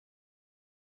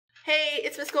Hey,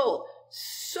 it's Miss Cole.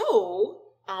 So,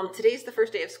 today's the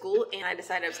first day of school, and I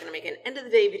decided I was going to make an end of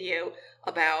the day video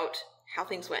about how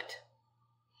things went.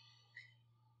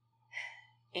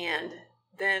 And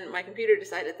then my computer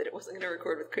decided that it wasn't going to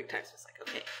record with QuickTime, so I was like,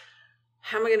 okay,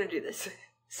 how am I going to do this?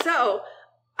 So,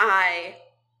 I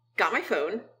got my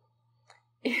phone,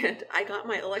 and I got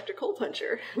my electric hole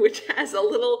puncher, which has a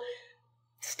little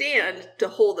stand to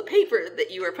hold the paper that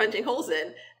you are punching holes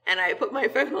in, and I put my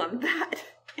phone on that.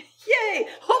 Yay!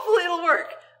 Hopefully it'll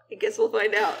work. I guess we'll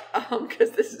find out,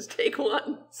 because this is take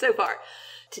one so far.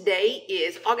 Today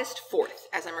is August 4th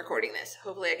as I'm recording this.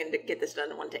 Hopefully I can get this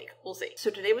done in one take. We'll see. So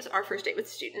today was our first day with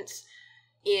students.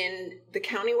 In the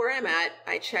county where I'm at,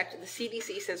 I checked, the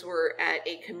CDC says we're at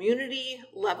a community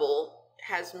level,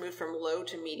 has moved from low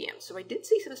to medium. So I did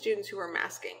see some students who are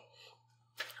masking.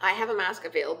 I have a mask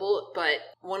available, but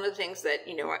one of the things that,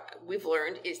 we've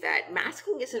learned is that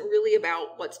masking isn't really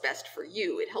about what's best for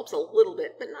you. It helps a little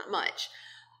bit, but not much.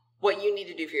 What you need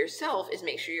to do for yourself is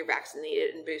make sure you're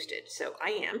vaccinated and boosted. So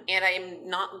I am, and I am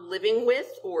not living with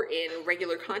or in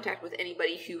regular contact with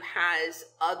anybody who has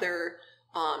other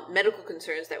medical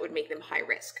concerns that would make them high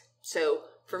risk. So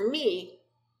for me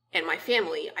and my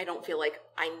family, I don't feel like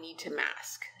I need to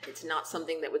mask. It's not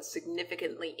something that would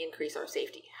significantly increase our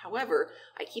safety. However,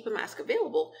 I keep a mask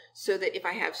available so that if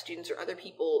I have students or other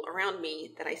people around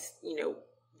me that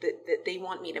that they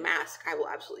want me to mask, I will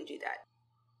absolutely do that.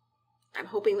 I'm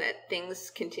hoping that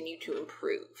things continue to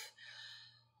improve.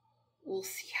 We'll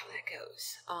see how that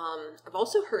goes. I've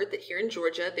also heard that here in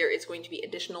Georgia, there is going to be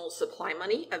additional supply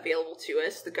money available to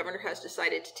us. The governor has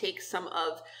decided to take some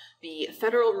of the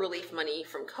federal relief money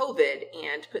from COVID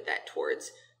and put that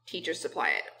towards teacher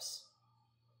supply items.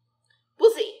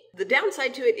 We'll see. The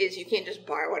downside to it is you can't just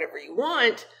buy whatever you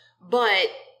want, but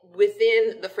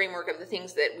within the framework of the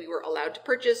things that we were allowed to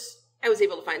purchase, I was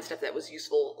able to find stuff that was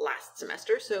useful last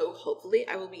semester, so hopefully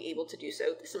I will be able to do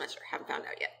so this semester. Haven't found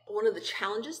out yet. One of the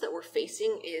challenges that we're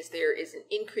facing is there is an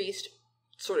increased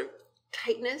sort of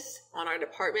tightness on our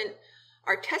department.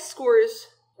 Our test scores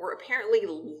were apparently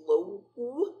low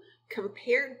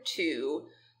compared to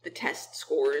the test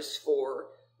scores for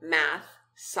math,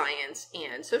 science,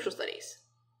 and social studies.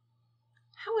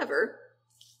 However,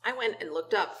 I went and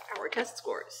looked up our test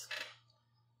scores.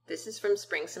 This is from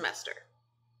spring semester.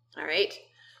 All right,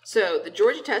 so the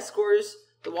Georgia test scores,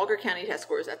 the Walker County test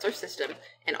scores, that's our system,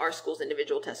 and our school's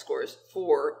individual test scores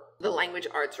for the language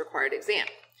arts required exam.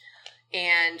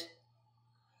 And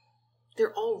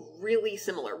they're all really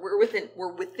similar. We're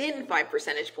within 5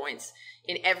 percentage points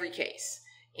in every case.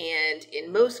 And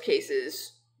in most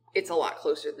cases, it's a lot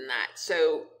closer than that.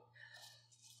 So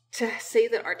to say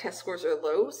that our test scores are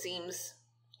low seems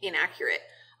inaccurate.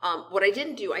 What I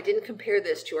didn't do, I didn't compare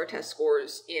this to our test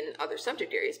scores in other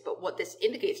subject areas, but what this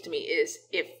indicates to me is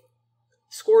if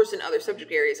scores in other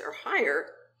subject areas are higher,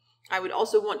 I would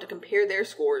also want to compare their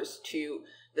scores to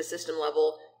the system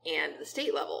level and the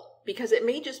state level, because it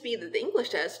may just be that the English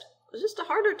test was just a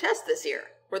harder test this year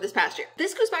or this past year.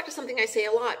 This goes back to something I say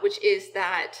a lot, which is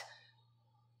that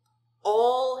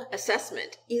all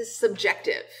assessment is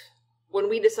subjective. When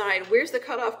we decide where's the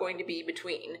cutoff going to be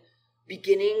between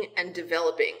beginning and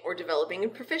developing, or developing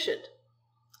and proficient,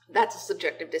 that's a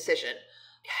subjective decision.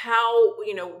 How,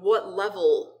 what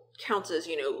level counts as,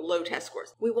 low test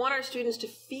scores. We want our students to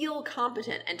feel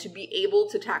competent and to be able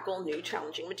to tackle new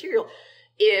challenging material.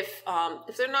 If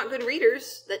they're not good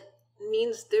readers, that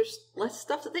means there's less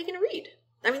stuff that they can read.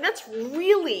 I mean, that's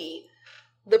really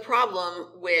the problem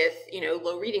with,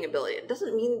 low reading ability. It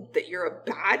doesn't mean that you're a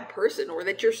bad person or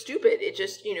that you're stupid. It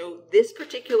just, this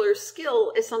particular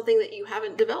skill is something that you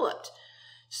haven't developed.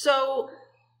 So,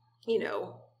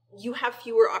 you have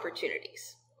fewer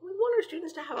opportunities. We want our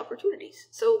students to have opportunities.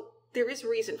 So there is a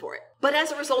reason for it. But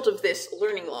as a result of this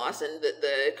learning loss and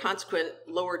the consequent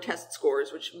lower test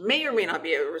scores, which may or may not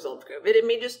be a result of COVID, it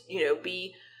may just,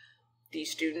 be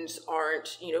these students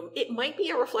aren't, it might be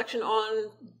a reflection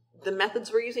on the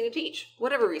methods we're using to teach.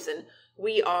 Whatever reason,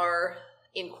 we are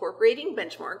incorporating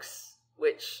benchmarks,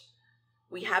 which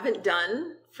we haven't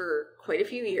done for quite a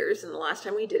few years. And the last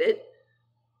time we did it,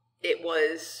 it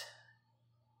was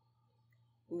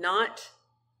not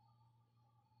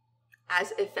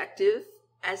as effective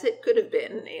as it could have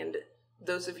been. And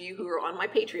those of you who are on my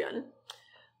Patreon,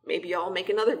 maybe I'll make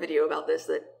another video about this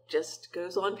that just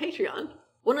goes on Patreon.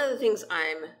 One of the things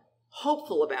I'm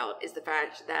hopeful about is the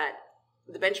fact that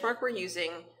the benchmark we're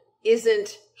using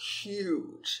isn't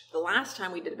huge. The last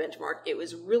time we did a benchmark, it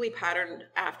was really patterned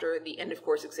after the end of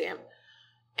course exam,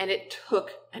 and it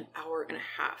took an hour and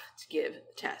a half to give the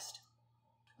test.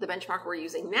 The benchmark we're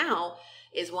using now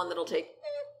is one that'll take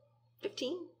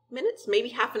 15, minutes, maybe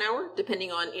half an hour,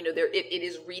 depending on, it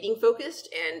is reading focused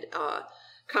and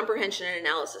comprehension and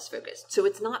analysis focused. So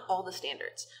it's not all the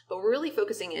standards, but we're really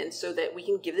focusing in so that we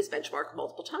can give this benchmark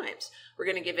multiple times. We're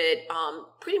going to give it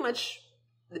pretty much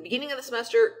the beginning of the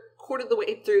semester, quarter of the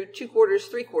way through, 2 quarters,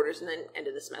 3 quarters, and then end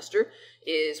of the semester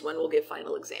is when we'll give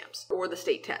final exams or the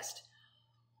state test.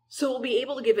 So we'll be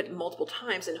able to give it multiple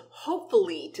times and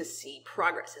hopefully to see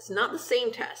progress. It's not the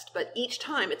same test, but each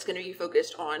time it's going to be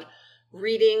focused on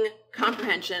reading,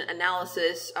 comprehension,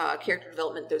 analysis, character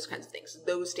development, those kinds of things,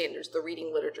 those standards, the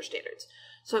reading literature standards.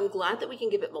 So I'm glad that we can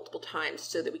give it multiple times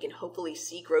so that we can hopefully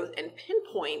see growth and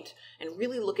pinpoint and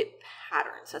really look at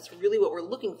patterns. That's really what we're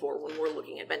looking for when we're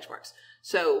looking at benchmarks.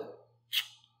 So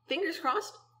fingers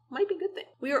crossed, might be a good thing.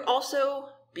 We are also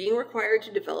being required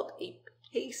to develop a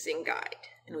pacing guide,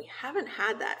 and we haven't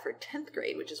had that for 10th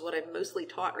grade, which is what I've mostly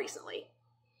taught recently.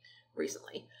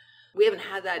 We haven't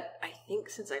had that, I think,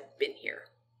 since I've been here.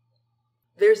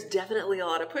 There's definitely a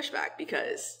lot of pushback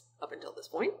because up until this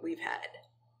point, we've had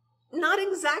not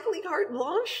exactly carte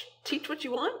blanche, teach what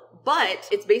you want, but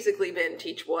it's basically been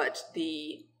teach what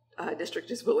the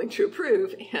district is willing to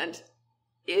approve. And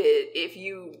if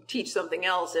you teach something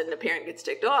else and a parent gets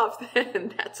ticked off,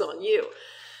 then that's on you.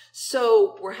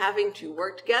 So we're having to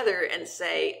work together and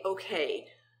say, okay,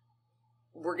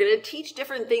 we're going to teach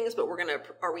different things, but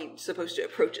are we supposed to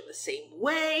approach it the same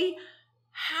way?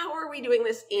 How are we doing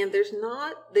this? And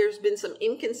there's been some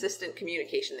inconsistent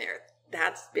communication there.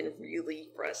 That's been really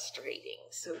frustrating.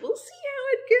 So we'll see how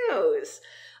it goes.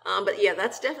 But yeah,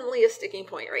 that's definitely a sticking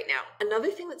point right now. Another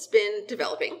thing that's been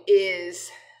developing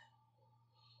is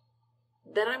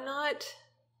that I'm not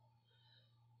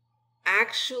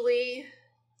actually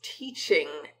teaching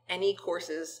any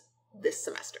courses this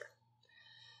semester.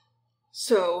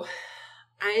 So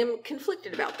I am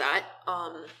conflicted about that.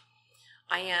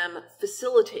 I am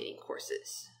facilitating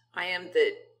courses. I am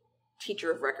the teacher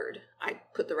of record. I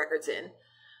put the records in,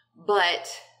 but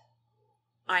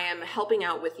I am helping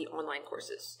out with the online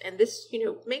courses. And this,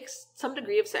 makes some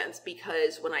degree of sense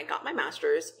because when I got my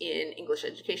master's in English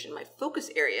education, my focus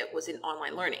area was in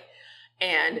online learning.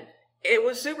 And it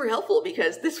was super helpful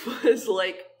because this was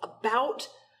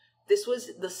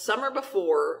the summer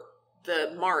before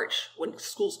the March when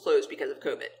schools closed because of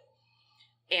COVID.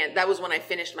 And that was when I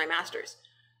finished my master's.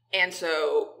 And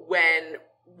so when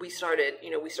we started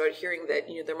hearing that,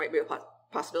 there might be a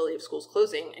possibility of schools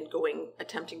closing and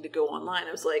attempting to go online,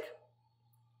 I was like,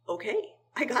 okay,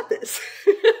 I got this.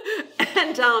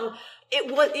 And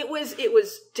it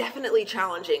was definitely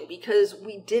challenging because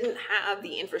we didn't have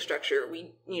the infrastructure.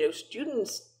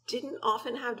 Students didn't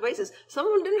often have devices. Some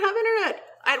of them didn't have internet.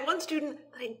 I had one student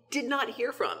that I did not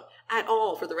hear from at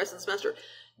all for the rest of the semester.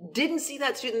 Didn't see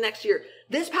that student next year.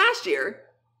 This past year,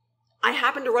 I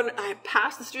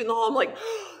passed the student in the hall. I'm like,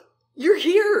 you're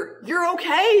here. You're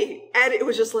okay. And it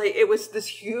was just like, it was this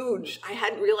huge, I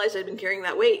hadn't realized I'd been carrying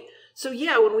that weight. So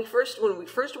yeah, when we first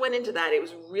went into that, it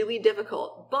was really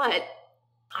difficult, but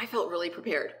I felt really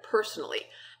prepared personally.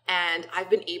 And I've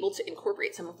been able to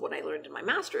incorporate some of what I learned in my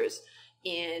master's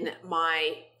in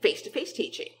my face-to-face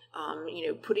teaching,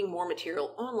 putting more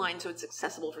material online so it's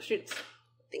accessible for students.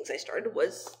 Things I started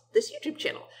was this YouTube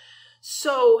channel.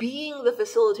 So being the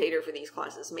facilitator for these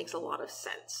classes makes a lot of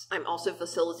sense. I'm also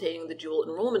facilitating the dual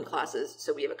enrollment classes.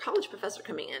 So we have a college professor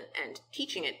coming in and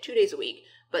teaching it 2 days a week,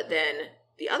 but then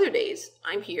the other days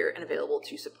I'm here and available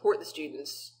to support the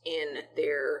students in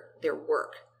their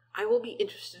work. I will be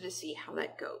interested to see how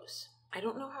that goes. I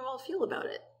don't know how I'll feel about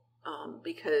it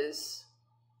because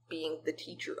being the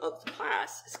teacher of the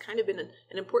class has kind of been an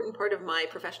important part of my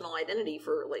professional identity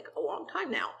for like a long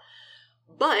time now.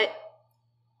 But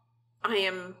I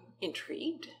am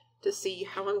intrigued to see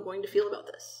how I'm going to feel about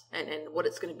this and what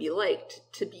it's going to be like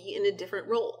to be in a different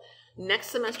role. Next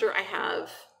semester, I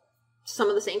have some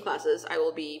of the same classes. I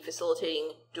will be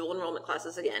facilitating dual enrollment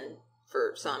classes again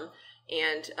for some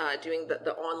and doing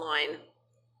the online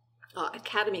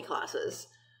academy classes,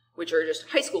 which are just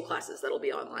high school classes that'll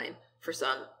be online for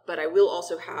some. But I will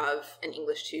also have an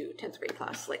English 2 10th grade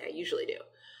class like I usually do.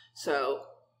 So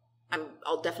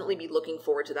I'll definitely be looking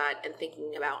forward to that and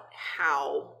thinking about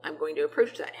how I'm going to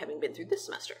approach that, having been through this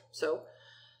semester. So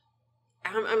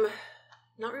I'm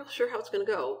not real sure how it's going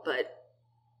to go, but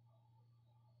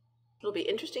it'll be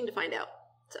interesting to find out.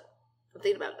 So I'm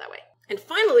thinking about it that way. And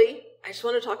finally, I just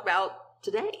want to talk about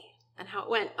today and how it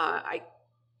went. I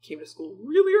came to school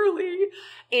really early,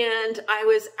 and I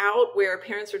was out where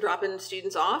parents were dropping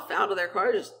students off out of their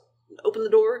car, just open the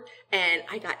door, and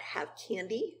I got to have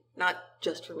candy. Not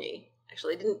just for me.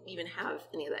 Actually, I didn't even have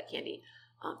any of that candy.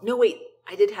 No, wait,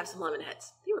 I did have some lemon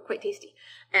heads. They were quite tasty.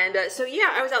 And so, yeah,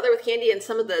 I was out there with candy, and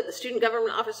some of the student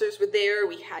government officers were there.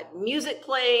 We had music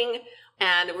playing,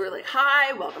 and we were like,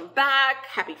 hi, welcome back,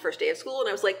 happy first day of school. And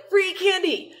I was like, free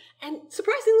candy. And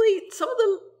surprisingly, some of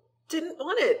them didn't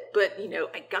want it, but, you know,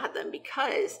 I got them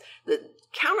because the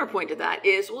counterpoint to that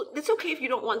is, well, it's okay if you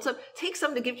don't want some. Take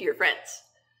some to give to your friends.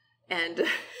 And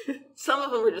some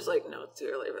of them were just like, no, it's too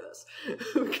early for this.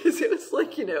 Because it was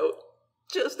like, you know,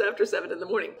 just after 7 in the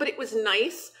morning. But it was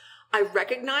nice. I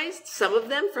recognized some of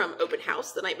them from open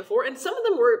house the night before, and some of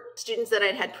them were students that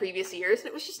I'd had previous years, and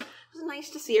it was nice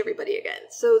to see everybody again.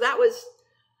 So that was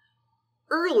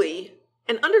early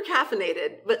and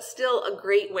under-caffeinated, but still a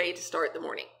great way to start the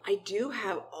morning. I do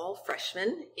have all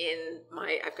freshmen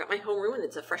I've got my homeroom, and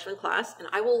it's a freshman class, and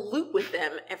I will loop with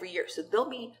them every year. So they'll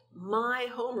be my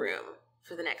homeroom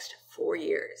for the next 4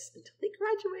 years until they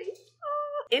graduate.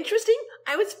 Interesting.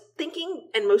 I was thinking,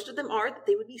 and most of them are, that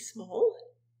they would be small.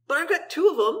 But I've got 2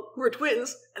 of them who are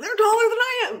twins, and they're taller than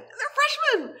I am, and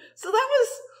they're freshmen. So that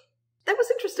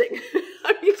was interesting.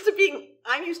 I'm used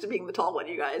to being the tall one,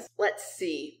 you guys. Let's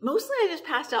see. Mostly I just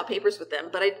passed out papers with them,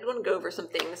 but I did want to go over some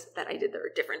things that I did that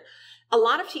are different. A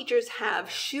lot of teachers have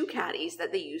shoe caddies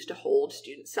that they use to hold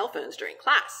students' cell phones during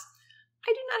class.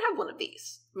 I do not have one of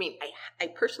these. I mean, I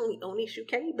personally own a shoe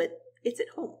caddy, but it's at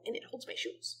home, and it holds my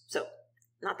shoes. So,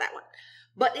 not that one.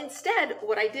 But instead,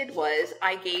 what I did was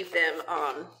I gave them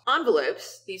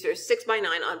envelopes. These are 6x9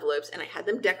 envelopes, and I had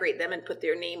them decorate them and put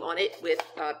their name on it with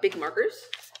big markers.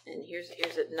 And here's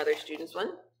another student's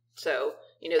one. So,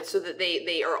 you know, so that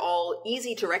they are all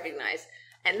easy to recognize.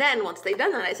 And then once they've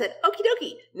done that, I said, okie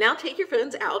dokie, now take your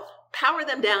phones out, power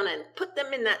them down, and put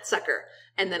them in that sucker.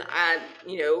 And then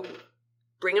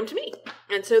bring them to me.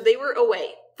 And so they were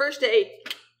away. First day,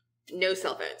 no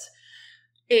cell phones.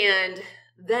 And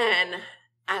then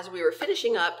as we were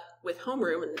finishing up with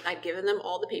homeroom, and I'd given them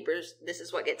all the papers, this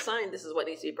is what gets signed, this is what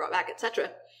needs to be brought back,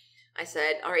 etc. I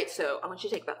said, all right, so I want you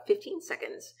to take about 15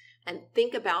 seconds and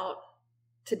think about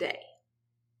today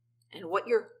and what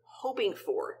you're hoping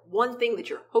for, one thing that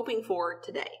you're hoping for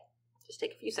today. Just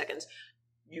take a few seconds.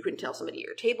 You can tell somebody at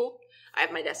your table. I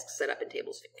have my desk set up in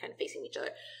tables kind of facing each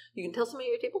other. You can tell somebody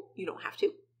at your table. You don't have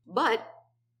to. But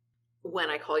when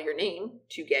I call your name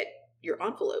to get your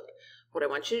envelope, what I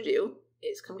want you to do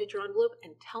is come get your envelope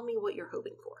and tell me what you're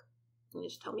hoping for. And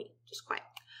just tell me, just quiet.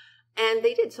 And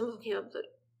they did. Some of them came up, but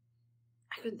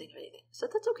I couldn't think of anything. So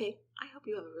that's okay. I hope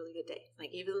you have a really good day. And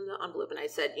I gave them the envelope and I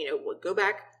said, go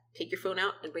back, take your phone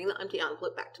out and bring the empty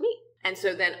envelope back to me. And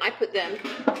so then I put them,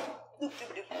 and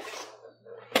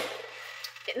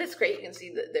it's great. You can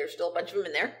see that there's still a bunch of them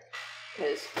in there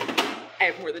because I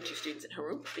have more than 2 students in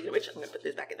homeroom. Speaking of which, I'm going to put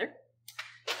this back in there.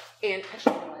 And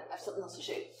actually, I have something else to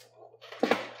show you.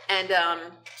 And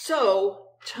so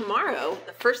tomorrow,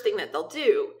 the first thing that they'll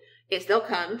do is they'll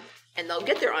come and they'll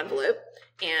get their envelope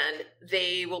and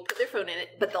they will put their phone in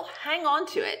it, but they'll hang on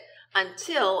to it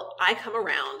until I come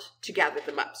around to gather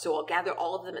them up. So I'll gather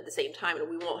all of them at the same time, and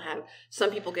we won't have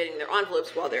some people getting their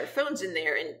envelopes while their phone's in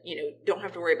there and, don't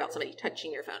have to worry about somebody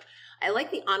touching your phone. I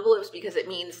like the envelopes because it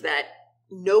means that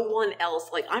no one else,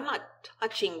 I'm not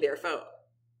touching their phone.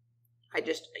 I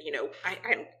just,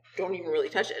 I don't even really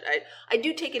touch it. I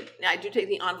do take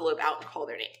the envelope out and call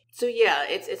their name. So yeah,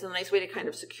 it's a nice way to kind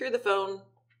of secure the phone,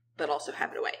 but also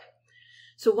have it away.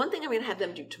 So one thing I'm going to have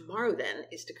them do tomorrow then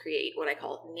is to create what I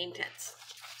call name tents.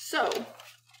 So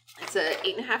it's a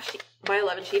 8.5 by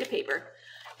 11 sheet of paper,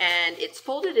 and it's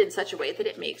folded in such a way that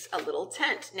it makes a little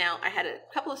tent. Now, I had a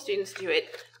couple of students do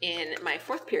it in my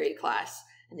 4th period class,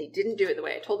 and they didn't do it the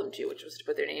way I told them to, which was to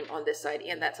put their name on this side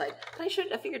and that side. But I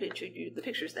figured I'd show you the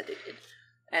pictures that they did.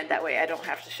 And that way I don't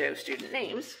have to show student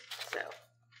names. So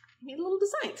I need little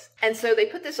designs. And so they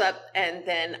put this up, and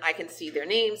then I can see their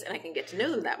names and I can get to know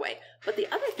them that way. But the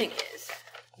other thing is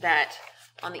that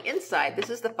on the inside, this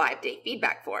is the 5-day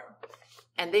feedback form.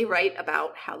 And they write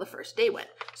about how the first day went.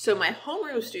 So my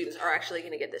homeroom students are actually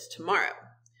going to get this tomorrow.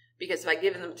 Because if I'd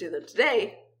given them to them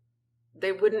today,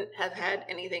 they wouldn't have had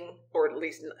anything, or at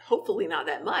least hopefully not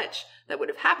that much, that would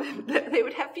have happened that they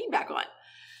would have feedback on.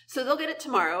 So they'll get it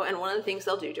tomorrow, and one of the things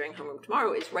they'll do during homeroom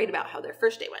tomorrow is write about how their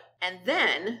first day went. And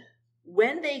then,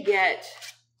 when they get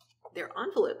their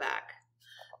envelope back,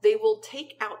 they will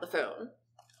take out the phone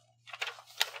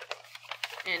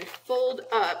and fold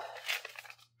up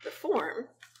the form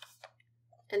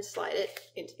and slide it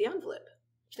into the envelope.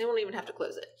 They won't even have to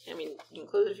close it. I mean, you can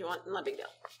close it if you want, not a big deal.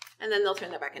 And then they'll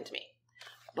turn that back into me.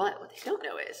 But what they don't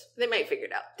know is, they might figure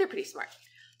it out. They're pretty smart.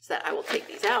 So that I will take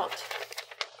these out,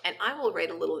 and I will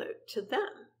write a little note to them.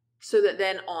 so that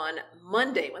then on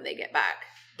Monday when they get back,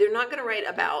 they're not going to write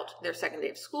about their second day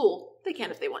of school. They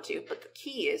can if they want to, but the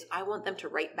key is I want them to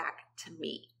write back to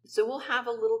me. So we'll have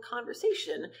a little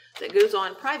conversation that goes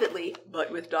on privately,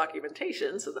 but with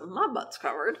documentation so that my butt's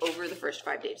covered over the first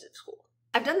 5 days of school.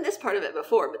 I've done this part of it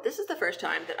before, but this is the first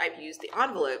time that I've used the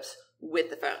envelopes with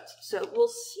the phones. So we'll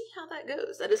see how that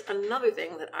goes. That is another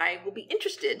thing that I will be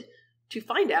interested to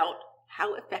find out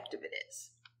how effective it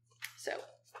is. So,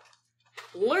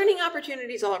 learning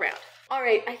opportunities all around. All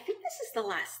right, I think this is the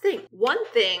last thing. One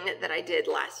thing that I did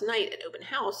last night at open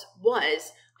house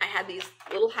was I had these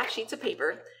little half sheets of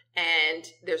paper and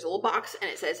there's a little box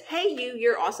and it says, hey you,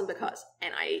 you're awesome because.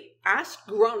 And I asked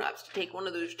grown-ups to take one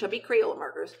of those chubby Crayola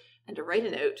markers and to write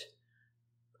a note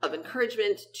of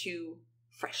encouragement to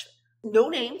freshmen. No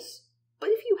names, but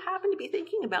if you happen to be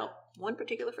thinking about one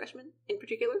particular freshman in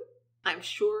particular, I'm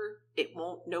sure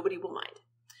nobody will mind.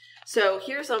 So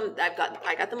here's some,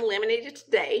 I got them laminated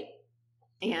today.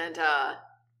 And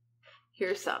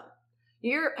here's some.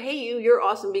 Hey you, you're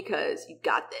awesome because you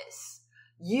got this.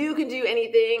 You can do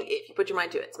anything if you put your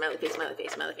mind to it. Smiley face, smiley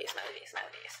face, smiley face, smiley face,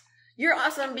 smiley face. You're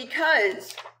awesome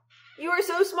because you are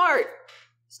so smart.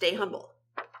 Stay humble.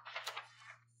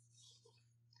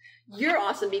 You're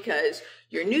awesome because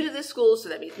you're new to this school, so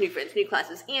that means new friends, new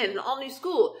classes, and an all-new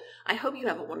school. I hope you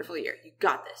have a wonderful year. You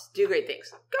got this. Do great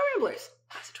things. Go Ramblers.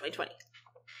 Class of 2020.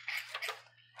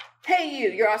 Hey you,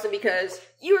 you're awesome because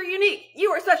you are unique, you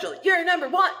are special, you're number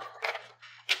one.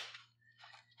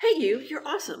 Hey you, you're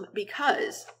awesome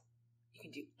because you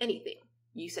can do anything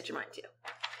you set your mind to.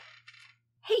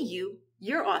 Hey you,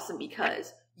 you're awesome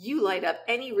because you light up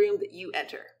any room that you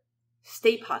enter.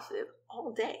 Stay positive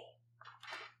all day.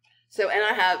 So, and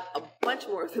I have a bunch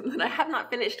more of them that I have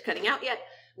not finished cutting out yet.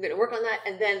 I'm going to work on that,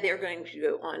 and then they're going to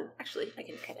go on, actually, I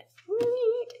can cut it.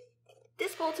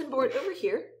 This bulletin board over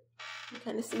here. You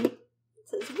kind of see it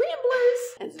says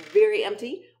Ramblers, and it's very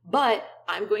empty, but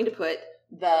I'm going to put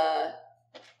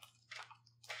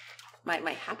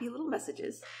my happy little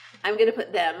messages, I'm going to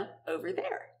put them over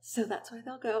there. So that's where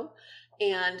they'll go.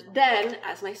 And then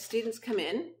as my students come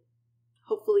in,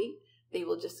 hopefully they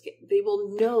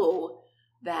will know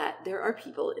that there are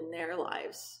people in their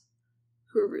lives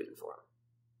who are rooting for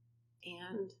them.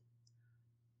 And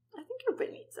I think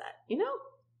everybody needs that, you know?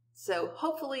 So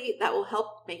hopefully that will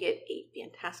help make it a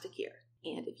fantastic year.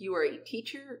 And if you are a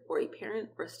teacher or a parent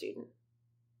or a student,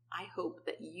 I hope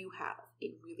that you have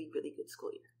a really, really good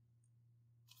school year.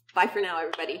 Bye for now,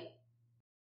 everybody.